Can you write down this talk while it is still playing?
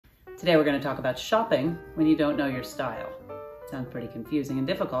Today we're going to talk about shopping when you don't know your style. Sounds pretty confusing and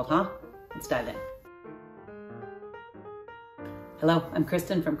difficult, huh? Let's dive in. Hello, I'm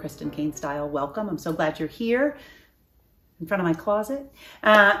Kristen from Kristen Kane Style. Welcome. I'm so glad you're here in front of my closet.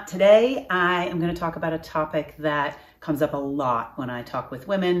 Today I am going to talk about a topic that comes up a lot when I talk with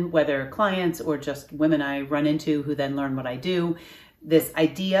women, whether clients or just women I run into who then learn what I do. This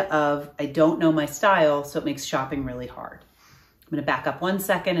idea of I don't know my style, so it makes shopping really hard. I'm going to back up 1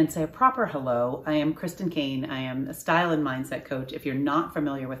 second and say a proper hello. I am Kristen Kane. I am a style and mindset coach. If you're not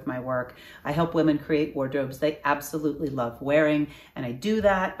familiar with my work, I help women create wardrobes they absolutely love wearing. And I do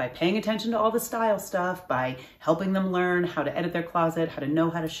that by paying attention to all the style stuff, by helping them learn how to edit their closet, how to know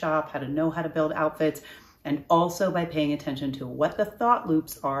how to shop, how to know how to build outfits, and also by paying attention to what the thought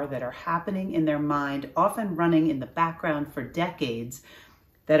loops are that are happening in their mind, often running in the background for decades,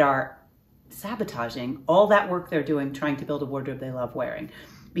 that are sabotaging all that work they're doing trying to build a wardrobe they love wearing.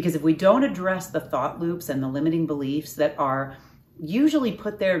 Because if we don't address the thought loops and the limiting beliefs that are usually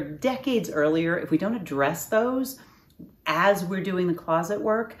put there decades earlier, if we don't address those as we're doing the closet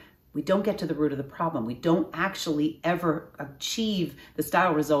work, we don't get to the root of the problem. We don't actually ever achieve the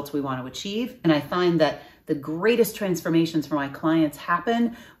style results we want to achieve. And I find that the greatest transformations for my clients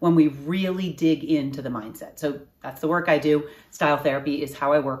happen when we really dig into the mindset. So that's the work I do. Style therapy is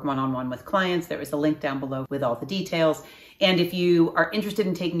how I work one-on-one with clients. There is a link down below with all the details. And if you are interested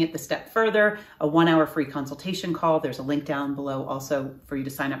in taking it the step further, a 1-hour free consultation call, there's a link down below also for you to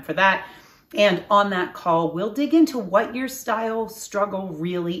sign up for that. And on that call, we'll dig into what your style struggle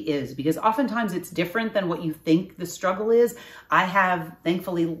really is, because oftentimes it's different than what you think the struggle is. I have,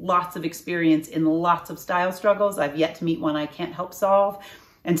 thankfully, lots of experience in lots of style struggles. I've yet to meet one I can't help solve.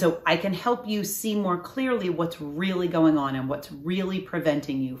 And so I can help you see more clearly what's really going on and what's really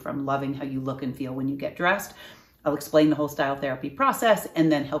preventing you from loving how you look and feel when you get dressed. I'll explain the whole style therapy process and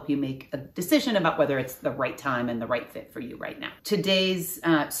then help you make a decision about whether it's the right time and the right fit for you right now. Today's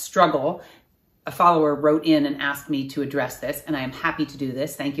struggle, a follower wrote in and asked me to address this, and I am happy to do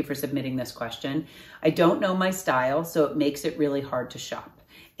this. Thank you for submitting this question. I don't know my style, so it makes it really hard to shop.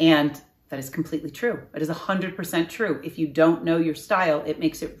 And that is completely true. It is 100% true. If you don't know your style, it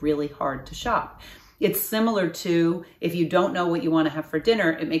makes it really hard to shop. It's similar to if you don't know what you want to have for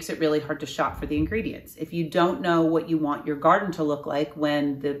dinner, it makes it really hard to shop for the ingredients. If you don't know what you want your garden to look like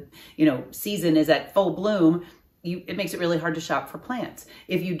when the season is at full bloom, it makes it really hard to shop for plants.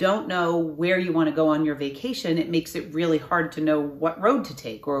 If you don't know where you want to go on your vacation, it makes it really hard to know what road to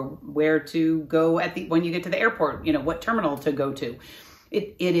take or where to go when you get to the airport, what terminal to go to.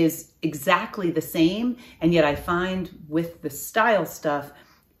 It is exactly the same. And yet I find with the style stuff,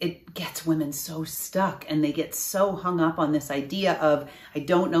 it gets women so stuck and they get so hung up on this idea of, I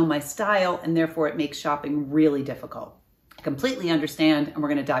don't know my style, and therefore it makes shopping really difficult. I completely understand, and we're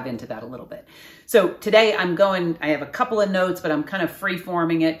going to dive into that a little bit. So today I have a couple of notes, but I'm kind of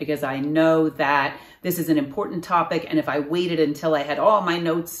free-forming it because I know that this is an important topic, and if I waited until I had all my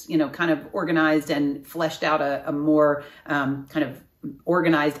notes, kind of organized and fleshed out a more kind of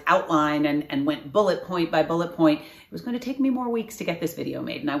organized outline and went bullet point by bullet point, it was going to take me more weeks to get this video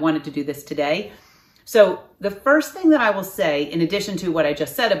made, and I wanted to do this today. So the first thing that I will say, in addition to what I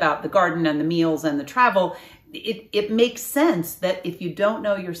just said about the garden and the meals and the travel, it makes sense that if you don't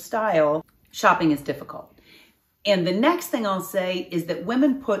know your style, shopping is difficult. And the next thing I'll say is that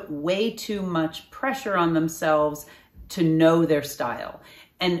women put way too much pressure on themselves to know their style.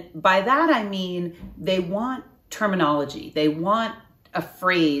 And by that, I mean, they want terminology. They want a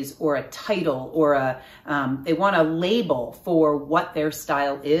phrase or a title or they want a label for what their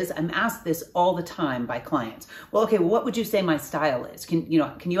style is. I'm asked this all the time by clients. Well, okay, what would you say my style is? Can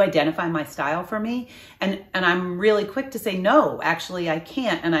you identify my style for me? And I'm really quick to say, no, actually I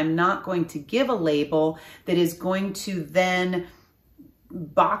can't. And I'm not going to give a label that is going to then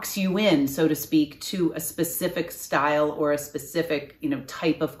box you in, so to speak, to a specific style or a specific,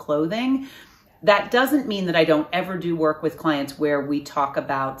 type of clothing. That doesn't mean that I don't ever do work with clients where we talk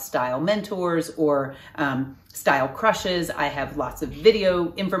about style mentors or style crushes. I have lots of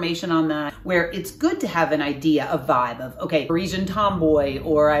video information on that, where it's good to have an idea, a vibe of, okay, Parisian tomboy,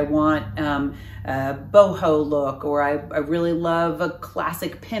 or I want a boho look, or I really love a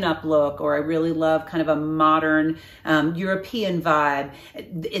classic pinup look, or I really love kind of a modern European vibe.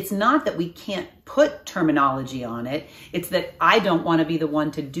 It's not that we can't put terminology on it. It's that I don't want to be the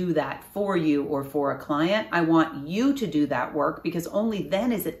one to do that for you or for a client. I want you to do that work, because only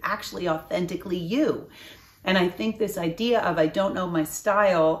then is it actually authentically you. And I think this idea of I don't know my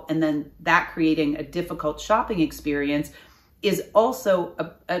style and then that creating a difficult shopping experience is also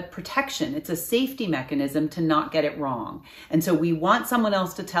a protection. It's a safety mechanism to not get it wrong. And so we want someone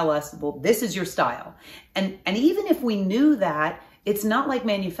else to tell us, well, this is your style. And even if we knew that, it's not like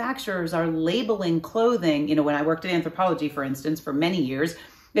manufacturers are labeling clothing. You know, when I worked at Anthropologie, for instance, for many years,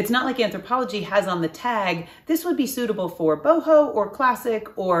 it's not like Anthropologie has on the tag, this would be suitable for boho or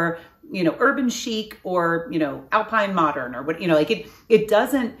classic or, you know, urban chic or, you know, alpine modern or what, you know, like it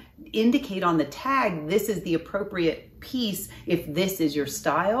doesn't indicate on the tag, this is the appropriate piece if this is your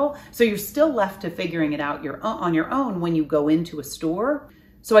style. So you're still left to figuring it out on your own when you go into a store.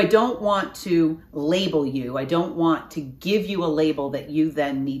 So I don't want to label you. I don't want to give you a label that you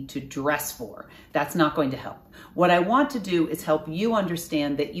then need to dress for. That's not going to help. What I want to do is help you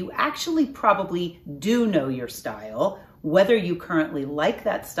understand that you actually probably do know your style. Whether you currently like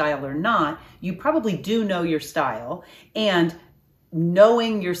that style or not, you probably do know your style. And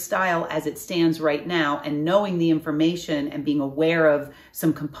knowing your style as it stands right now and knowing the information and being aware of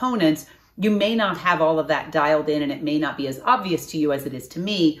some components, you may not have all of that dialed in, and it may not be as obvious to you as it is to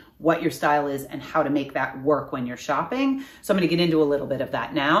me what your style is and how to make that work when you're shopping. So I'm going to get into a little bit of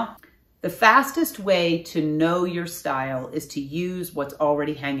that now. The fastest way to know your style is to use what's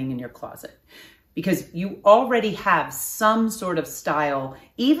already hanging in your closet, because you already have some sort of style.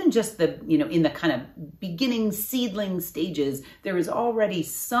 Even just in the kind of beginning seedling stages, there is already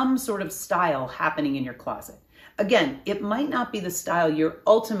some sort of style happening in your closet. Again, it might not be the style you're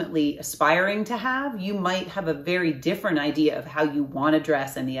ultimately aspiring to have. You might have a very different idea of how you want to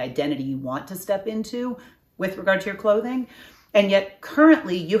dress and the identity you want to step into with regard to your clothing. And yet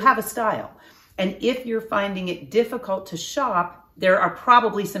currently you have a style. And if you're finding it difficult to shop, there are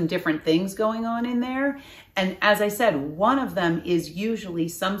probably some different things going on in there. And as I said, one of them is usually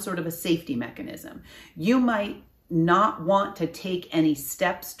some sort of a safety mechanism. You might not want to take any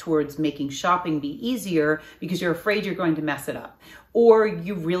steps towards making shopping be easier because you're afraid you're going to mess it up. Or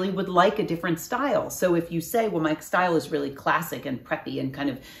you really would like a different style. So if you say, well, my style is really classic and preppy and kind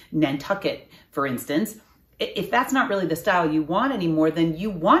of Nantucket, for instance, if that's not really the style you want anymore, then you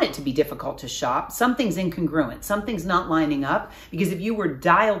want it to be difficult to shop. Something's incongruent. Something's not lining up, because if you were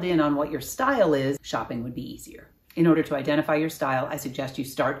dialed in on what your style is, shopping would be easier. In order to identify your style, I suggest you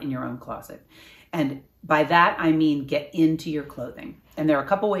start in your own closet. And by that, I mean get into your clothing. And there are a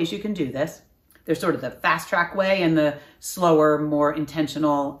couple ways you can do this. There's sort of the fast track way and the slower, more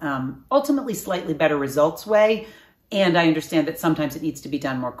intentional, ultimately slightly better results way. And I understand that sometimes it needs to be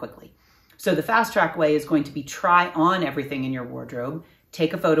done more quickly. So the fast track way is going to be try on everything in your wardrobe,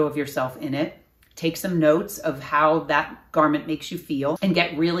 take a photo of yourself in it, take some notes of how that garment makes you feel, and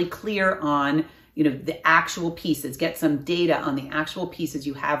get really clear on the actual pieces, get some data on the actual pieces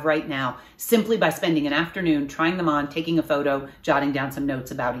you have right now, simply by spending an afternoon trying them on, taking a photo, jotting down some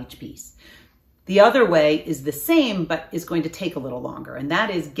notes about each piece. The other way is the same, but is going to take a little longer. And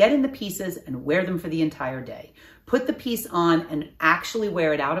that is get in the pieces and wear them for the entire day. Put the piece on and actually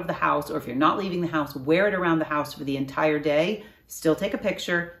wear it out of the house, or if you're not leaving the house, wear it around the house for the entire day. Still take a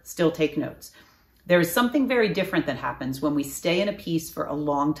picture, still take notes. There is something very different that happens when we stay in a piece for a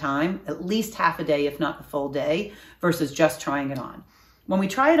long time, at least half a day, if not the full day, versus just trying it on. When we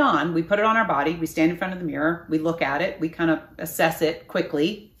try it on, we put it on our body, we stand in front of the mirror, we look at it, we kind of assess it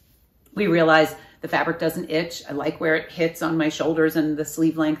quickly. We realize the fabric doesn't itch. I like where it hits on my shoulders and the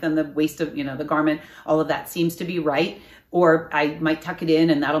sleeve length and the waist of, the garment. All of that seems to be right. Or I might tuck it in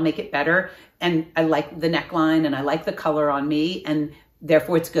and that'll make it better. And I like the neckline and I like the color on me, and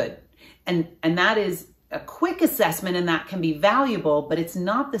therefore it's good. And that is a quick assessment, and that can be valuable, but it's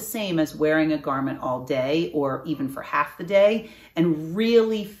not the same as wearing a garment all day or even for half the day and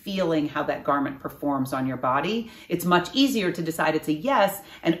really feeling how that garment performs on your body. It's much easier to decide it's a yes.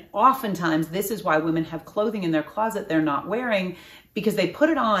 And oftentimes this is why women have clothing in their closet they're not wearing, because they put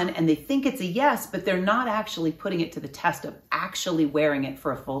it on and they think it's a yes, but they're not actually putting it to the test of actually wearing it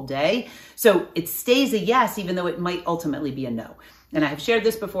for a full day. So it stays a yes, even though it might ultimately be a no. And I have shared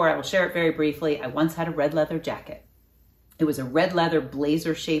this before. I will share it very briefly. I once had a red leather jacket. It was a red leather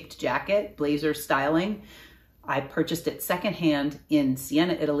blazer shaped jacket, blazer styling. I purchased it secondhand in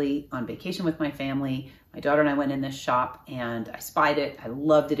Siena, Italy on vacation with my family. My daughter and I went in this shop and I spied it. I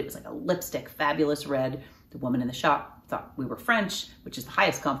loved it. It was like a lipstick, fabulous red. The woman in the shop thought we were French, which is the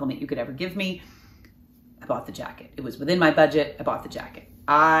highest compliment you could ever give me. I bought the jacket. It was within my budget. I bought the jacket.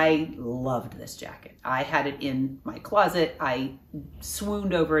 I loved this jacket. I had it in my closet. I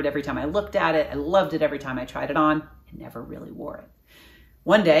swooned over it every time I looked at it. I loved it every time I tried it on. I never really wore it.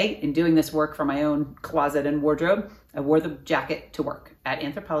 One day, in doing this work for my own closet and wardrobe, I wore the jacket to work at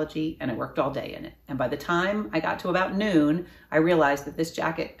Anthropologie, and I worked all day in it. And by the time I got to about noon, I realized that this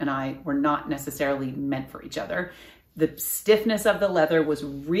jacket and I were not necessarily meant for each other. The stiffness of the leather was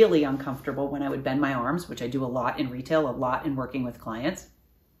really uncomfortable when I would bend my arms, which I do a lot in retail, a lot in working with clients.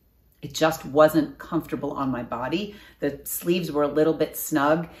 It just wasn't comfortable on my body. The sleeves were a little bit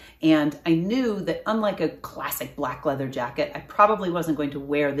snug, and I knew that unlike a classic black leather jacket, I probably wasn't going to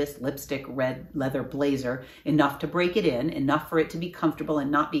wear this lipstick red leather blazer enough to break it in, enough for it to be comfortable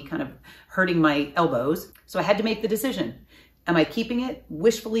and not be kind of hurting my elbows. So I had to make the decision. Am I keeping it,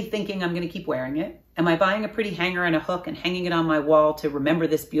 wishfully thinking I'm going to keep wearing it? Am I buying a pretty hanger and a hook and hanging it on my wall to remember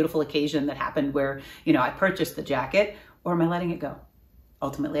this beautiful occasion that happened where, I purchased the jacket? Or am I letting it go?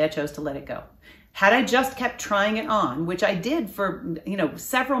 Ultimately, I chose to let it go. Had I just kept trying it on, which I did for,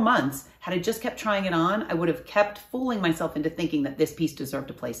 several months, had I just kept trying it on, I would have kept fooling myself into thinking that this piece deserved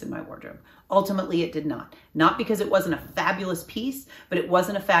a place in my wardrobe. Ultimately, it did not. Not because it wasn't a fabulous piece, but it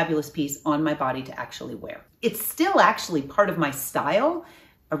wasn't a fabulous piece on my body to actually wear. It's still actually part of my style.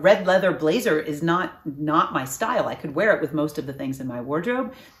 A red leather blazer is not my style. I could wear it with most of the things in my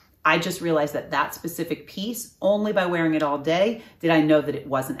wardrobe. I just realized that that specific piece, only by wearing it all day, did I know that it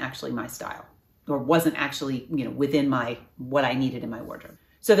wasn't actually my style, or wasn't actually, within what I needed in my wardrobe.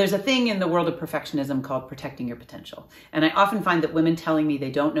 So there's a thing in the world of perfectionism called protecting your potential. And I often find that women telling me they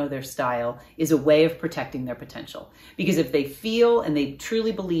don't know their style is a way of protecting their potential. Because if they feel and they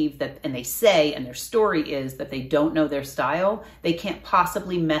truly believe that, and they say, and their story is that they don't know their style, they can't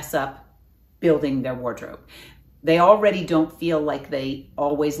possibly mess up building their wardrobe. They already don't feel like they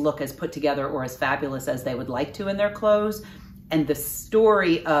always look as put together or as fabulous as they would like to in their clothes. And the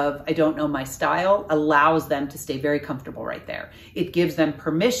story of, I don't know my style, allows them to stay very comfortable right there. It gives them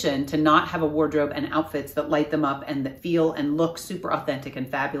permission to not have a wardrobe and outfits that light them up and that feel and look super authentic and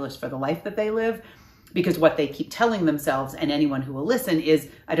fabulous for the life that they live. Because what they keep telling themselves, and anyone who will listen, is,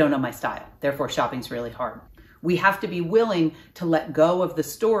 I don't know my style, therefore shopping's really hard. We have to be willing to let go of the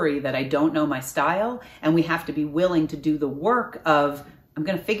story that I don't know my style, and we have to be willing to do the work of, I'm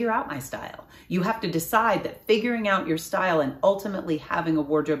going to figure out my style. You have to decide that figuring out your style and ultimately having a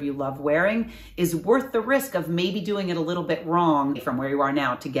wardrobe you love wearing is worth the risk of maybe doing it a little bit wrong from where you are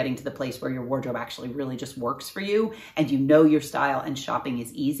now to getting to the place where your wardrobe actually really just works for you and you know your style and shopping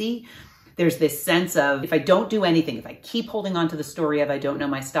is easy. There's this sense of, if I don't do anything, if I keep holding on to the story of I don't know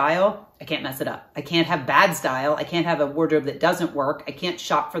my style, I can't mess it up. I can't have bad style. I can't have a wardrobe that doesn't work. I can't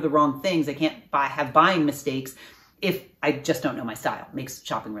shop for the wrong things. I can't have buying mistakes if I just don't know my style. It makes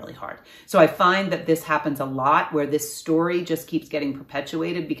shopping really hard. So I find that this happens a lot where this story just keeps getting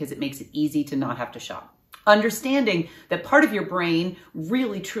perpetuated because it makes it easy to not have to shop. Understanding that part of your brain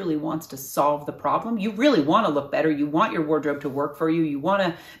really truly wants to solve the problem. You really want to look better. You want your wardrobe to work for you. You want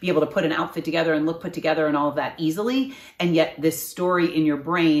to be able to put an outfit together and look put together and all of that easily. And yet this story in your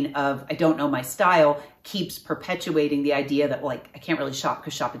brain of, I don't know my style, keeps perpetuating the idea that, like, I can't really shop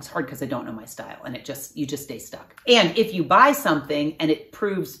because shopping's hard because I don't know my style. And you just stay stuck. And if you buy something and it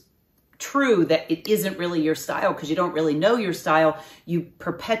proves true that it isn't really your style because you don't really know your style, you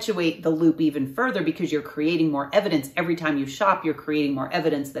perpetuate the loop even further because you're creating more evidence. Every time you shop, you're creating more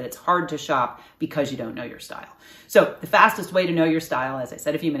evidence that it's hard to shop because you don't know your style. So the fastest way to know your style, as I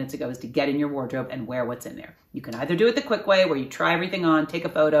said a few minutes ago, is to get in your wardrobe and wear what's in there. You can either do it the quick way where you try everything on, take a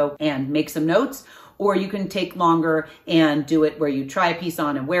photo and make some notes, or you can take longer and do it where you try a piece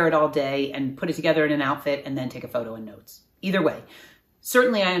on and wear it all day and put it together in an outfit and then take a photo and notes. Either way.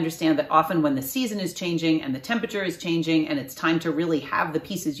 Certainly, I understand that often when the season is changing and the temperature is changing and it's time to really have the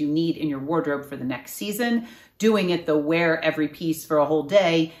pieces you need in your wardrobe for the next season, doing it the wear every piece for a whole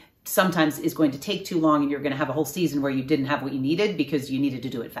day sometimes is going to take too long and you're going to have a whole season where you didn't have what you needed because you needed to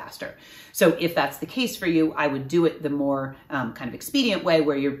do it faster. So if that's the case for you, I would do it the more kind of expedient way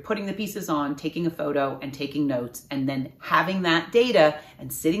where you're putting the pieces on, taking a photo and taking notes, and then having that data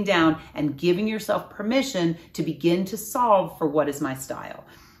and sitting down and giving yourself permission to begin to solve for what is my style.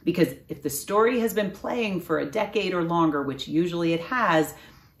 Because if the story has been playing for a decade or longer, which usually it has,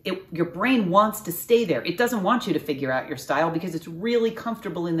 your brain wants to stay there. It doesn't want you to figure out your style because it's really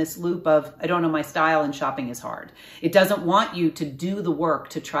comfortable in this loop of, I don't know my style and shopping is hard. It doesn't want you to do the work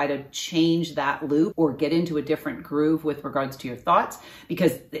to try to change that loop or get into a different groove with regards to your thoughts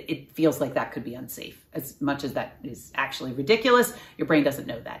because it feels like that could be unsafe. As much as that is actually ridiculous, your brain doesn't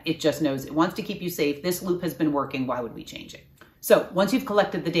know that. It just knows it wants to keep you safe. This loop has been working. Why would we change it? So once you've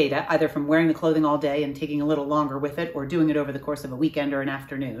collected the data, either from wearing the clothing all day and taking a little longer with it or doing it over the course of a weekend or an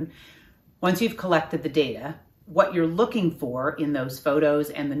afternoon, once you've collected the data, what you're looking for in those photos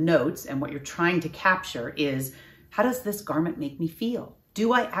and the notes and what you're trying to capture is, how does this garment make me feel?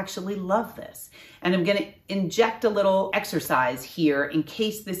 Do I actually love this? And I'm going to inject a little exercise here in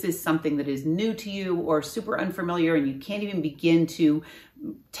case this is something that is new to you or super unfamiliar and you can't even begin to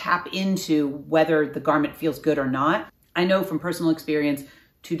tap into whether the garment feels good or not. I know from personal experience,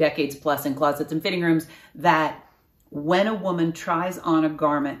 2 decades plus in closets and fitting rooms, that when a woman tries on a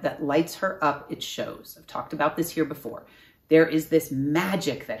garment that lights her up, it shows. I've talked about this here before. There is this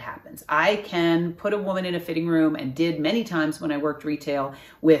magic that happens. I can put a woman in a fitting room, and did many times when I worked retail,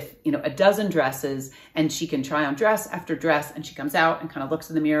 with a dozen dresses, and she can try on dress after dress, and she comes out and kind of looks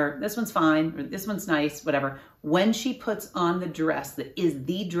in the mirror. This one's fine, or this one's nice, whatever. When she puts on the dress that is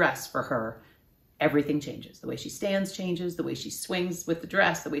the dress for her, everything changes. The way she stands changes, the way she swings with the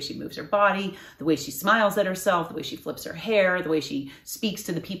dress, the way she moves her body, the way she smiles at herself, the way she flips her hair, the way she speaks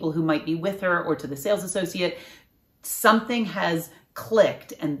to the people who might be with her or to the sales associate. Something has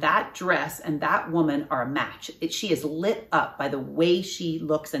clicked, and that dress and that woman are a match. She is lit up by the way she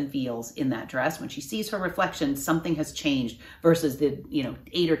looks and feels in that dress. When she sees her reflection, something has changed versus the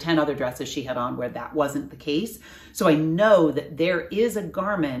 8 or 10 other dresses she had on where that wasn't the case. So I know that there is a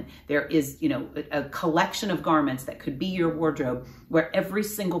garment, there is a collection of garments that could be your wardrobe where every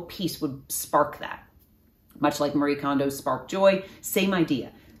single piece would spark that. Much like Marie Kondo's Spark Joy, same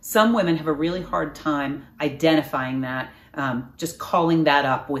idea. Some women have a really hard time identifying that, just calling that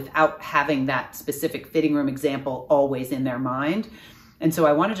up without having that specific fitting room example always in their mind. And so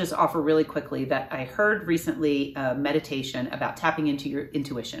I want to just offer really quickly that I heard recently a meditation about tapping into your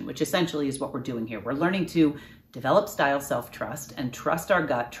intuition, which essentially is what we're doing here. We're learning to develop style self-trust and trust our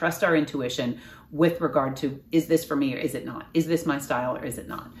gut, trust our intuition with regard to, is this for me or is it not? Is this my style or is it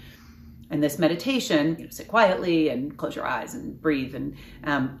not? And this meditation, sit quietly and close your eyes and breathe. And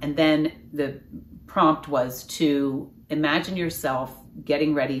then the prompt was to imagine yourself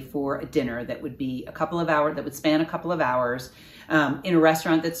getting ready for a dinner that would be that would span a couple of hours, in a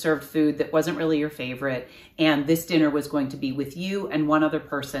restaurant that served food that wasn't really your favorite. And this dinner was going to be with you and one other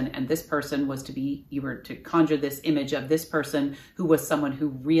person. And this person was you were to conjure this image of this person who was someone who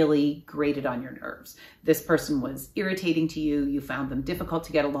really grated on your nerves. This person was irritating to you. You found them difficult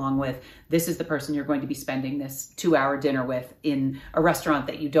to get along with. This is the person you're going to be spending this 2-hour dinner with in a restaurant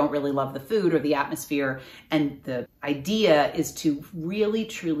that you don't really love the food or the atmosphere. And the idea is to really,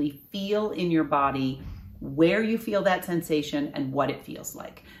 truly feel in your body where you feel that sensation and what it feels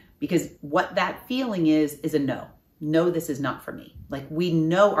like. Because what that feeling is a no. No, this is not for me. Like, we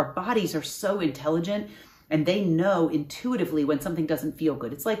know our bodies are so intelligent, and they know intuitively when something doesn't feel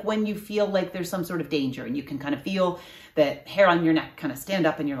good. It's like when you feel like there's some sort of danger, and you can kind of feel the hair on your neck kind of stand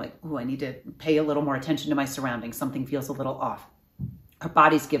up, and you're like, oh, I need to pay a little more attention to my surroundings. Something feels a little off. Our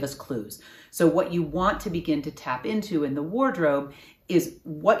bodies give us clues. So what you want to begin to tap into in the wardrobe is,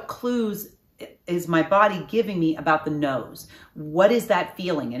 what clues is my body giving me about the nose? What is that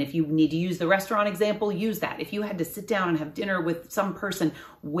feeling? And if you need to use the restaurant example, use that. If you had to sit down and have dinner with some person,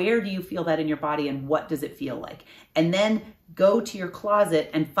 where do you feel that in your body and what does it feel like? And then go to your closet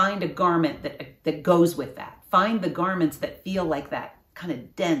and find a garment that goes with that. Find the garments that feel like that kind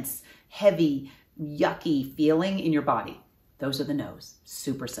of dense, heavy, yucky feeling in your body. Those are the no's.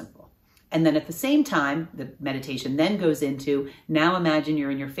 Super simple. And then at the same time, the meditation then goes into, now imagine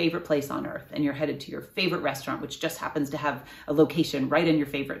you're in your favorite place on earth and you're headed to your favorite restaurant, which just happens to have a location right in your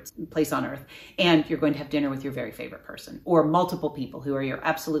favorite place on earth. And you're going to have dinner with your very favorite person, or multiple people who are your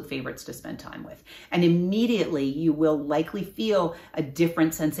absolute favorites to spend time with. And immediately you will likely feel a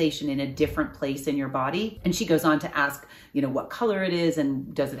different sensation in a different place in your body. And she goes on to ask, what color it is,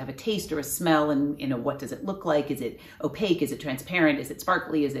 and does it have a taste or a smell, and what does it look like? Is it opaque? Is it transparent? Is it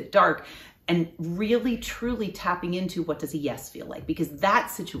sparkly? Is it dark? And really, truly tapping into, what does a yes feel like? Because that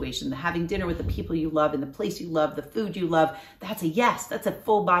situation, the having dinner with the people you love in the place you love, the food you love, that's a yes. That's a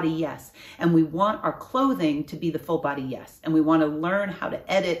full body yes. And we want our clothing to be the full body yes. And we want to learn how to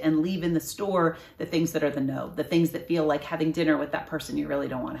edit and leave in the store the things that are the no, the things that feel like having dinner with that person you really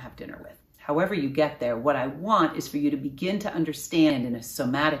don't want to have dinner with. However you get there, what I want is for you to begin to understand in a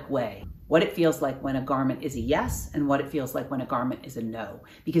somatic way what it feels like when a garment is a yes and what it feels like when a garment is a no,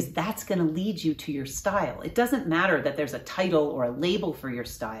 because that's going to lead you to your style. It doesn't matter that there's a title or a label for your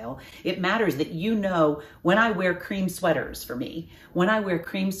style. It matters that when I wear cream sweaters, for me, when I wear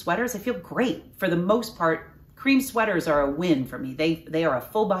cream sweaters, I feel great. For the most part, cream sweaters are a win for me. They are a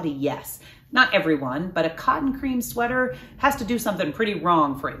full body yes. Not everyone, but a cotton cream sweater has to do something pretty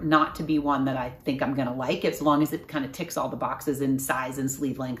wrong for it not to be one that I think I'm gonna like, as long as it kind of ticks all the boxes in size and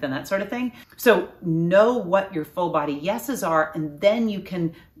sleeve length and that sort of thing. So know what your full body yeses are, and then you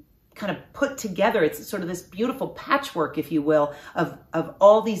can kind of put together, it's sort of this beautiful patchwork, if you will, of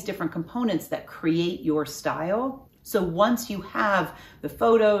all these different components that create your style. So once you have the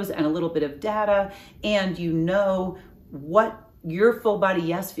photos and a little bit of data, and you know what your full body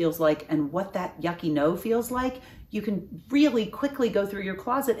yes feels like and what that yucky no feels like, you can really quickly go through your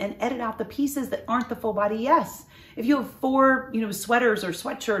closet and edit out the pieces that aren't the full body yes. If you have 4, sweaters or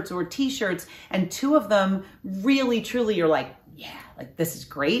sweatshirts or t-shirts and 2 of them really, truly you're like, yeah, like this is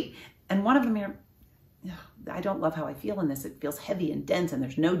great. And one of them you're, I don't love how I feel in this. It feels heavy and dense and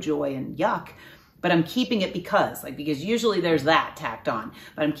there's no joy and yuck. But I'm keeping it because usually there's that tacked on,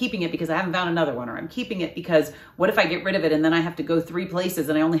 but I'm keeping it because I haven't found another one, or I'm keeping it because what if I get rid of it and then I have to go 3 places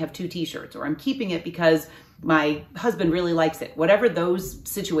and I only have 2 t-shirts, or I'm keeping it because my husband really likes it. Whatever those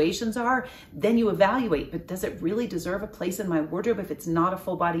situations are, then you evaluate, but does it really deserve a place in my wardrobe if it's not a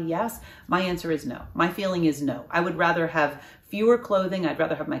full body yes? My answer is no. My feeling is no. I would rather have fewer clothing. I'd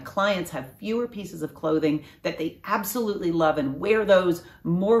rather have my clients have fewer pieces of clothing that they absolutely love and wear those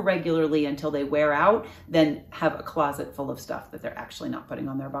more regularly until they wear out than have a closet full of stuff that they're actually not putting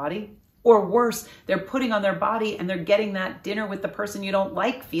on their body. Or worse, they're putting on their body and they're getting that dinner with the person you don't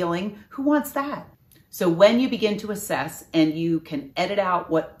like feeling. Who wants that? So when you begin to assess and you can edit out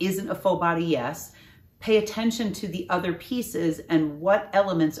what isn't a full body yes, pay attention to the other pieces and what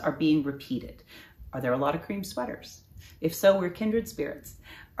elements are being repeated. Are there a lot of cream sweaters? If so, we're kindred spirits.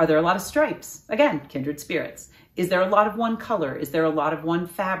 Are there a lot of stripes? Again, kindred spirits. Is there a lot of one color? Is there a lot of one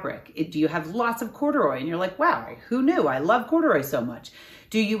fabric? Do you have lots of corduroy? And you're like, wow, who knew? I love corduroy so much.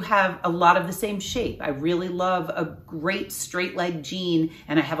 Do you have a lot of the same shape? I really love a great straight leg jean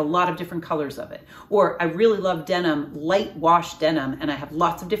and I have a lot of different colors of it. Or I really love denim, light wash denim, and I have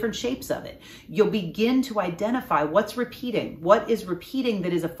lots of different shapes of it. You'll begin to identify what's repeating. What is repeating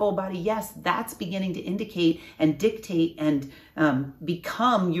that is a full body yes? That's beginning to indicate and dictate and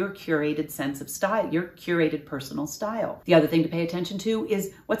become your curated sense of style, your curated personal style. The other thing to pay attention to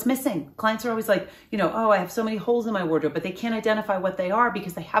is what's missing. Clients are always like, oh, I have so many holes in my wardrobe, but they can't identify what they are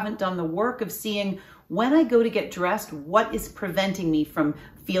because they haven't done the work of seeing when I go to get dressed, what is preventing me from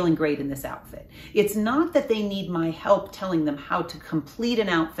feeling great in this outfit? It's not that they need my help telling them how to complete an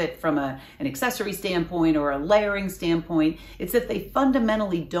outfit from an accessory standpoint or a layering standpoint. It's that they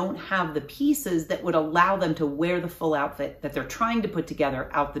fundamentally don't have the pieces that would allow them to wear the full outfit that they're trying to put together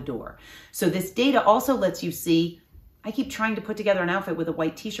out the door. So this data also lets you see, I keep trying to put together an outfit with a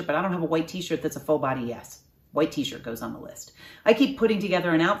white t-shirt, but I don't have a white t-shirt that's a full body yes. White t-shirt goes on the list. I keep putting together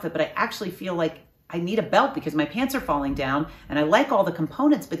an outfit, but I actually feel like I need a belt because my pants are falling down and I like all the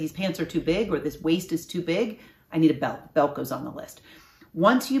components, but these pants are too big or this waist is too big. I need a belt. Belt goes on the list.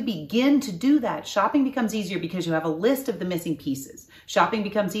 Once you begin to do that, shopping becomes easier because you have a list of the missing pieces. Shopping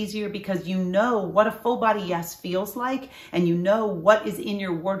becomes easier because you know what a full body yes feels like, and you know what is in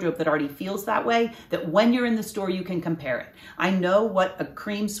your wardrobe that already feels that way, that when you're in the store, you can compare it. I know what a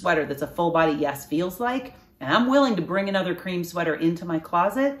cream sweater that's a full body yes feels like, and I'm willing to bring another cream sweater into my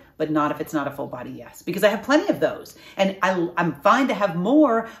closet, but not if it's not a full body yes, because I have plenty of those. And I'm fine to have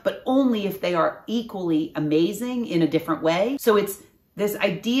more, but only if they are equally amazing in a different way. So it's this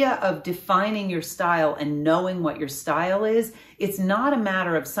idea of defining your style and knowing what your style is. It's not a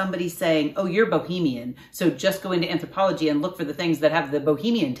matter of somebody saying, oh, you're bohemian, so just go into Anthropologie and look for the things that have the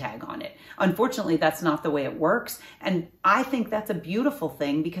bohemian tag on it. Unfortunately, that's not the way it works. And I think that's a beautiful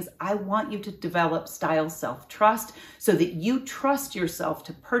thing because I want you to develop style self-trust so that you trust yourself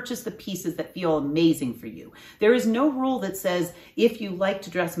to purchase the pieces that feel amazing for you. There is no rule that says if you like to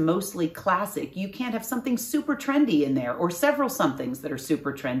dress mostly classic, you can't have something super trendy in there or several somethings that are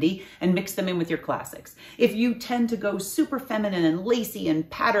super trendy and mix them in with your classics. If you tend to go super feminine and lacy and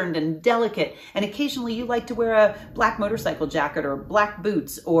patterned and delicate, and occasionally you like to wear a black motorcycle jacket or black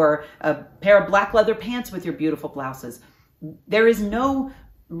boots or a pair of black leather pants with your beautiful blouses. There is no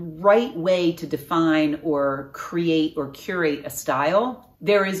right way to define or create or curate a style.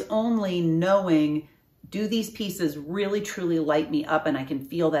 There is only knowing, do these pieces really truly light me up and I can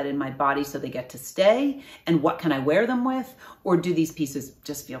feel that in my body so they get to stay? And what can I wear them with? Or do these pieces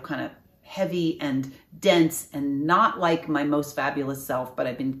just feel kind of heavy and dense and not like my most fabulous self, but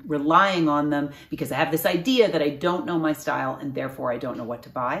I've been relying on them because I have this idea that I don't know my style and therefore I don't know what to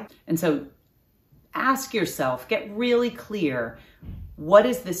buy. And so ask yourself, get really clear, what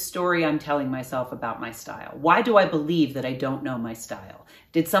is this story I'm telling myself about my style? Why do I believe that I don't know my style?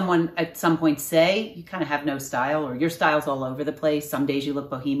 Did someone at some point say you kind of have no style or your style's all over the place? Some days you look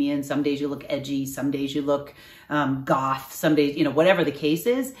bohemian, some days you look edgy, some days you look goth, some days, whatever the case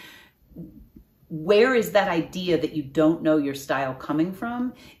is. Where is that idea that you don't know your style coming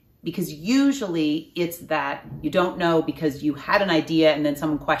from? Because usually it's that you don't know because you had an idea and then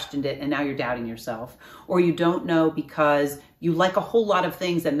someone questioned it and now you're doubting yourself. Or you don't know because you like a whole lot of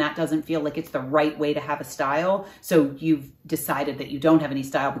things and that doesn't feel like it's the right way to have a style. So you've decided that you don't have any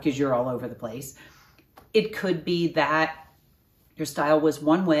style because you're all over the place. It could be that your style was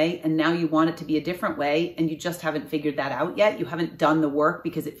one way and now you want it to be a different way, and you just haven't figured that out yet. You haven't done the work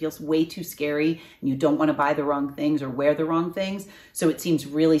because it feels way too scary and you don't want to buy the wrong things or wear the wrong things. So it seems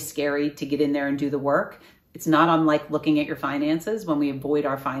really scary to get in there and do the work. It's not unlike looking at your finances. When we avoid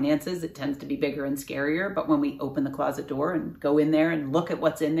our finances, it tends to be bigger and scarier. But when we open the closet door and go in there and look at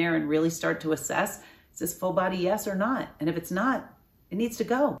what's in there and really start to assess, is this full body yes or not? And if it's not, it needs to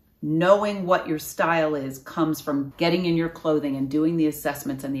go. Knowing what your style is comes from getting in your clothing and doing the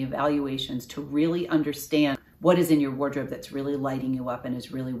assessments and the evaluations to really understand what is in your wardrobe that's really lighting you up and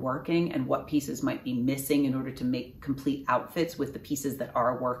is really working, and what pieces might be missing in order to make complete outfits with the pieces that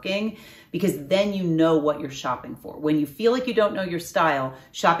are working, because then you know what you're shopping for. When you feel like you don't know your style,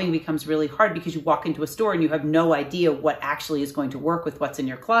 shopping becomes really hard because you walk into a store and you have no idea what actually is going to work with what's in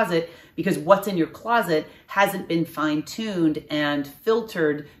your closet, because what's in your closet hasn't been fine-tuned and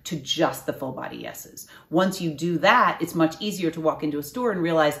filtered to just the full body yeses. Once you do that, it's much easier to walk into a store and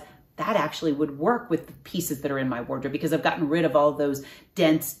realize that actually would work with the pieces that are in my wardrobe, because I've gotten rid of all those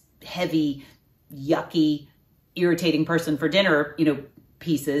dense, heavy, yucky, irritating person for dinner,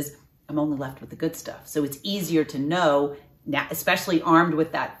 pieces. I'm only left with the good stuff. So it's easier to know now, especially armed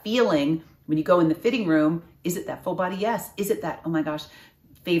with that feeling when you go in the fitting room, is it that full body yes? Is it that, oh my gosh,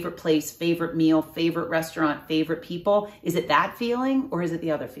 favorite place, favorite meal, favorite restaurant, favorite people? Is it that feeling or is it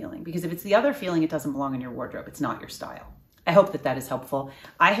the other feeling? Because if it's the other feeling, it doesn't belong in your wardrobe. It's not your style. I hope that is helpful.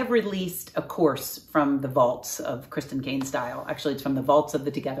 I have released a course from the vaults of Kristen Kane Style. Actually, it's from the vaults of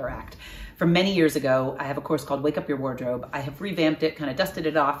the Together Act. From many years ago, I have a course called Wake Up Your Wardrobe. I have revamped it, kind of dusted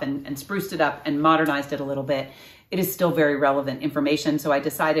it off and spruced it up and modernized it a little bit. It is still very relevant information, so I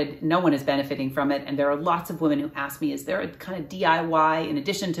decided no one is benefiting from it. And there are lots of women who ask me, is there a kind of DIY, in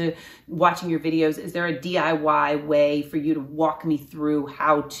addition to watching your videos, is there a DIY way for you to walk me through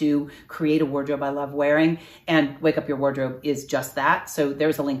how to create a wardrobe I love wearing? And Wake Up Your Wardrobe is just that. So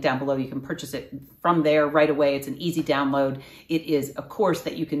there's a link down below. You can purchase it from there right away. It's an easy download. It is a course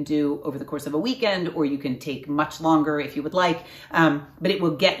that you can do over the course of a weekend, or you can take much longer if you would like. But it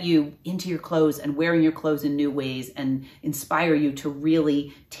will get you into your clothes and wearing your clothes in new ways, and inspire you to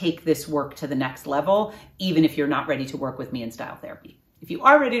really take this work to the next level, even if you're not ready to work with me in style therapy. If you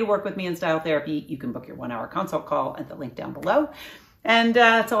are ready to work with me in style therapy, you can book your 1-hour consult call at the link down below. And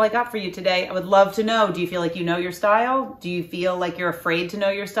that's all I got for you today. I would love to know, do you feel like you know your style? Do you feel like you're afraid to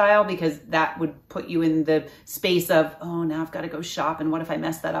know your style? Because that would put you in the space of, oh, now I've got to go shop. And what if I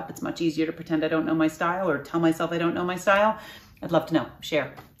mess that up? It's much easier to pretend I don't know my style or tell myself I don't know my style. I'd love to know.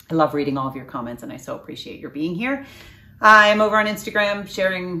 Share. I love reading all of your comments, and I so appreciate your being here. I'm over on Instagram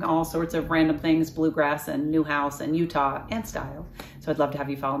sharing all sorts of random things, bluegrass and new house and Utah and style. So I'd love to have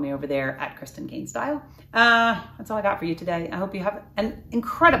you follow me over there at Kristen Kane Style. That's all I got for you today. I hope you have an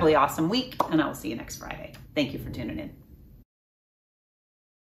incredibly awesome week, and I will see you next Friday. Thank you for tuning in.